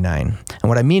 1979. And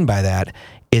what I mean by that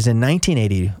is in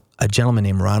 1980, a gentleman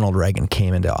named Ronald Reagan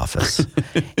came into office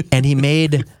and he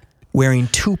made wearing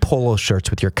 2 polo shirts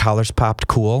with your collars popped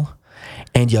cool.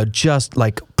 And you just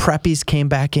like preppies came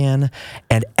back in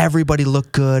and everybody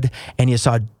looked good. And you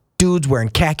saw dudes wearing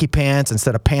khaki pants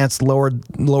instead of pants lower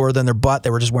than their butt. They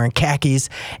were just wearing khakis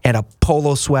and a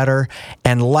polo sweater.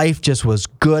 And life just was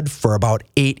good for about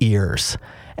 8 years.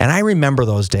 And I remember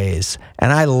those days.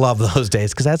 And I love those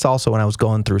days because that's also when I was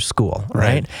going through school.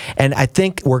 Right. And I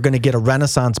think we're going to get a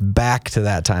renaissance back to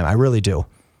that time. I really do.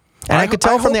 And I could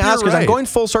tell from the Oscars, I'm going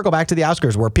full circle back to the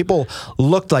Oscars where people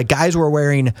looked like guys were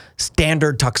wearing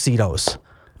standard tuxedos. I'm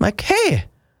like, hey,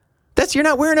 you're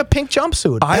not wearing a pink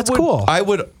jumpsuit. That's cool. I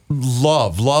would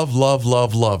love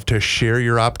to share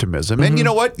your optimism. And you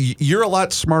know what? You're a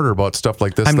lot smarter about stuff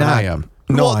like this than I am.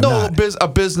 I'm not. A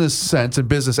business sense and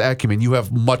business acumen. You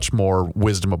have much more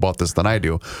wisdom about this than I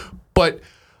do. But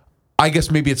I guess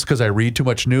maybe it's because I read too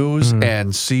much news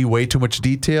and see way too much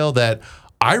detail that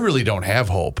I really don't have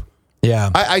hope.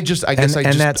 Yeah, I just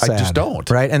don't.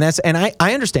 Right, and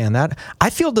I understand that.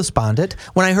 I feel despondent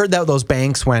when I heard that those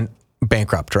banks went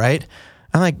bankrupt. Right,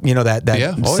 I'm like,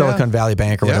 that Silicon Valley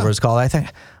Bank or whatever it's called. I think,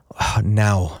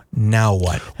 now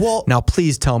what? Well, now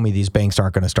please tell me these banks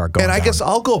aren't going to start going. And I down. guess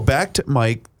I'll go back to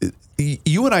Mike.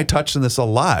 You and I touched on this a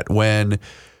lot when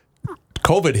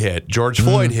COVID hit, George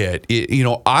Floyd hit.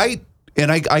 I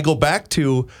go back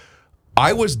to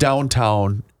I was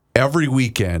downtown every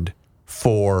weekend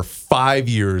for 5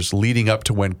 years leading up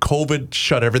to when COVID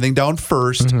shut everything down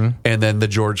first, and then the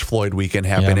George Floyd weekend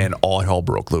happened and all hell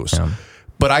broke loose. Yeah.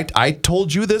 But I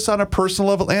told you this on a personal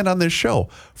level and on this show.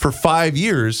 For 5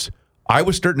 years, I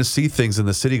was starting to see things in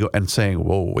the city and saying,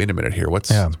 whoa, wait a minute here. What's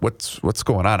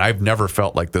going on? I've never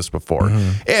felt like this before.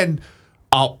 And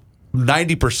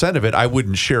 90% of it I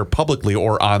wouldn't share publicly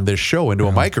or on this show into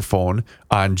a microphone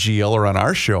on GL or on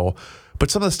our show.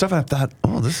 But some of the stuff I thought,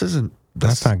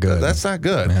 that's not good. That's not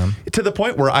good. Yeah. To the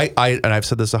point where and I've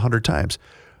said this 100 times,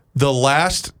 the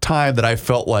last time that I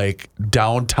felt like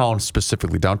downtown,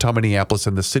 specifically downtown Minneapolis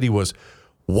and the city was,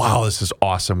 wow, this is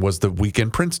awesome, was the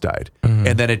weekend Prince died.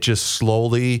 And then it just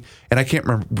slowly, and I can't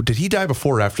remember, did he die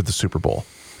before or after the Super Bowl?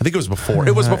 I think it was before.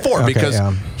 It was before because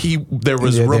there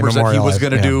was rumors that he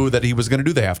was going to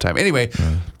do the halftime. Anyway,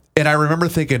 and I remember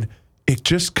thinking, it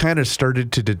just kind of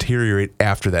started to deteriorate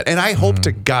after that. And I hope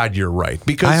to God you're right.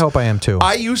 Because I hope I am too.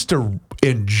 I used to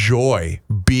enjoy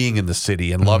being in the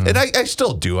city and love, and I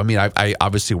still do. I mean, I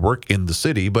obviously work in the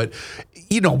city, but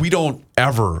we don't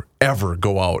ever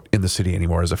go out in the city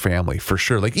anymore as a family, for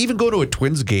sure. Like even go to a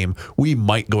Twins game, we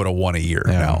might go to one a year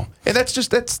now. And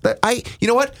you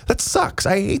know what? That sucks.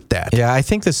 I hate that. Yeah, I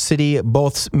think the city,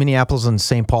 both Minneapolis and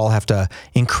St. Paul, have to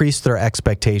increase their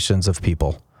expectations of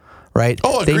people. Right?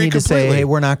 Oh, they need to say, completely. hey,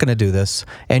 we're not going to do this.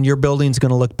 And your building's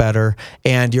going to look better.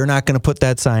 And you're not going to put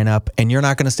that sign up. And you're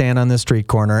not going to stand on this street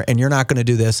corner. And you're not going to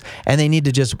do this. And they need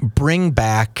to just bring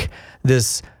back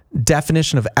this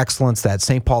definition of excellence that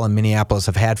St. Paul and Minneapolis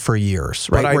have had for years.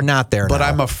 Right? We're not there now. But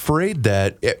I'm afraid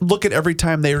look at every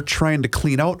time they are trying to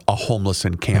clean out a homeless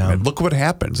encampment. Look what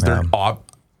happens. They're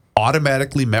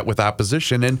automatically met with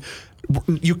opposition, and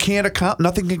you can't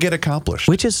nothing can get accomplished.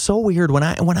 Which is so weird when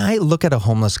I look at a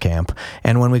homeless camp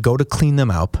and when we go to clean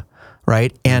them up,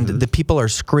 right? And the people are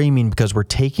screaming because we're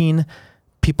taking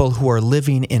people who are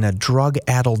living in a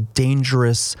drug-addled,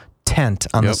 dangerous tent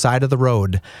on the side of the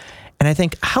road. And I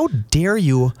think, how dare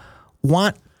you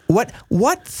want...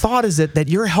 What thought is it that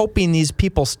you're helping these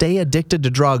people stay addicted to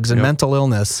drugs and mental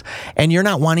illness, and you're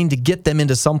not wanting to get them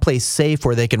into someplace safe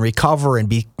where they can recover and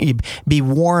be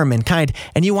warm and kind,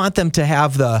 and you want them to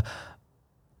have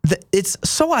it's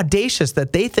so audacious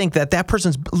that they think that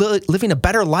person's living a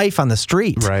better life on the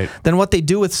street than what they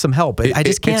do with some help. I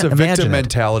just can't imagine it. It's a victim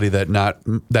mentality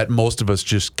that most of us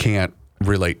just can't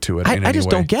relate to it in any way. I just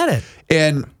don't get it.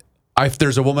 And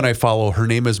there's a woman I follow. Her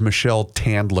name is Michelle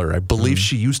Tandler. I believe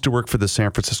she used to work for the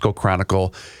San Francisco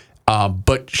Chronicle,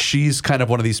 but she's kind of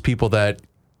one of these people that,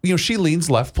 she leans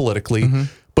left politically,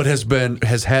 but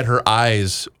has had her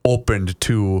eyes opened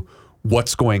to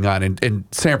what's going on. And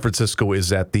San Francisco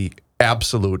is at the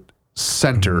absolute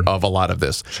center of a lot of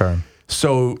this. Sure.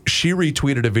 So she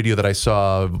retweeted a video that I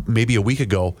saw maybe a week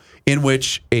ago in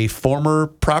which a former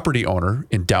property owner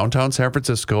in downtown San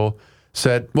Francisco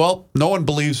said, well, no one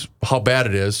believes how bad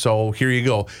it is, so here you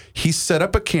go. He set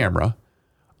up a camera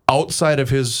outside of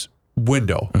his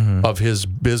window of his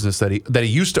business that he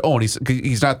used to own.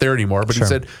 He's not there anymore, but he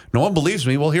said, no one believes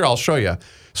me. Well, here, I'll show you.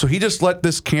 So he just let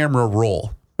this camera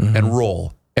roll and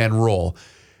roll and roll,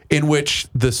 in which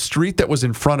the street that was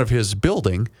in front of his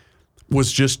building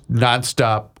was just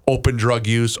nonstop open drug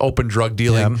use, open drug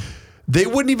dealing. Yeah. They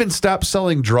wouldn't even stop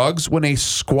selling drugs when a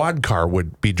squad car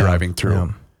would be driving through.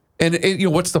 Yeah. And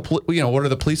what are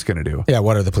the police going to do? Yeah,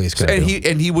 what are the police going to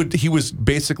do? He was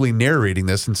basically narrating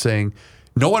this and saying,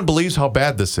 no one believes how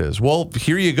bad this is. Well,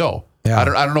 here you go. Yeah. I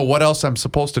don't know what else I'm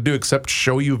supposed to do except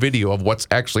show you video of what's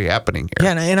actually happening here.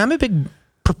 Yeah, and I'm a big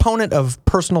proponent of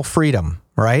personal freedom,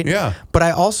 right? Yeah. But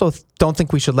I also don't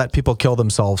think we should let people kill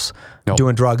themselves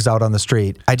doing drugs out on the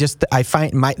street. I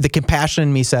find the compassion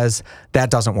in me says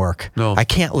that doesn't work. No. I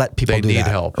can't let people do that. They need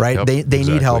help. Right? Yep, they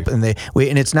need help, and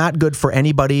it's not good for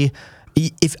anybody.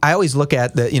 If I always look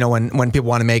at when people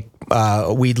want to make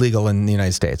weed legal in the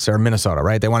United States or Minnesota,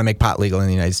 right? They want to make pot legal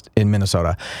in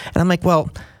Minnesota, and I'm like,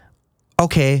 well,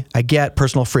 okay, I get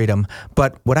personal freedom,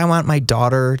 but would I want my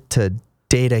daughter to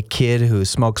date a kid who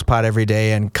smokes pot every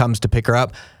day and comes to pick her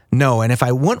up? No. And if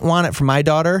I wouldn't want it for my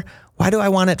daughter, why do I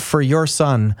want it for your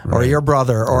son or your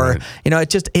brother? Or,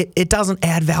 it doesn't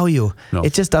add value. No.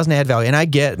 It just doesn't add value. And I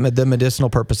get the medicinal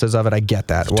purposes of it. I get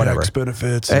that. Whatever. Tax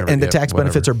benefits. And the tax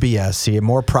benefits are BS. You have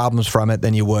more problems from it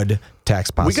than you would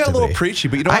tax positivity. We got a little preachy,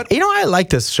 but you know what? I like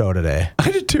this show today.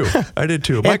 I did too. And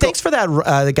Michael, thanks for that.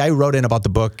 The guy who wrote in about the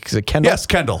book. Is it Kendall? Yes,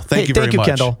 Kendall. Thank you very much. Thank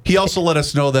you, Kendall. He also let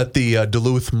us know that the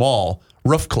Duluth Mall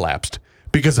roof collapsed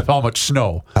because of how much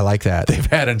snow I like that they've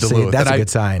had in Duluth. See, that's a good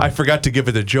sign. I forgot to give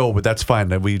it to Joe, but that's fine.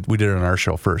 We did it on our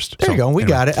show first. There you go. We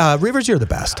got it. Reuvers, you're the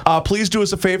best. Please do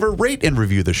us a favor. Rate and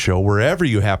review the show wherever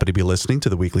you happen to be listening to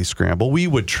the Weekly Scramble. We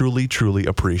would truly, truly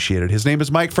appreciate it. His name is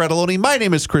Mike Fratelloni. My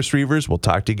name is Chris Reuvers. We'll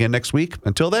talk to you again next week.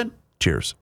 Until then, cheers.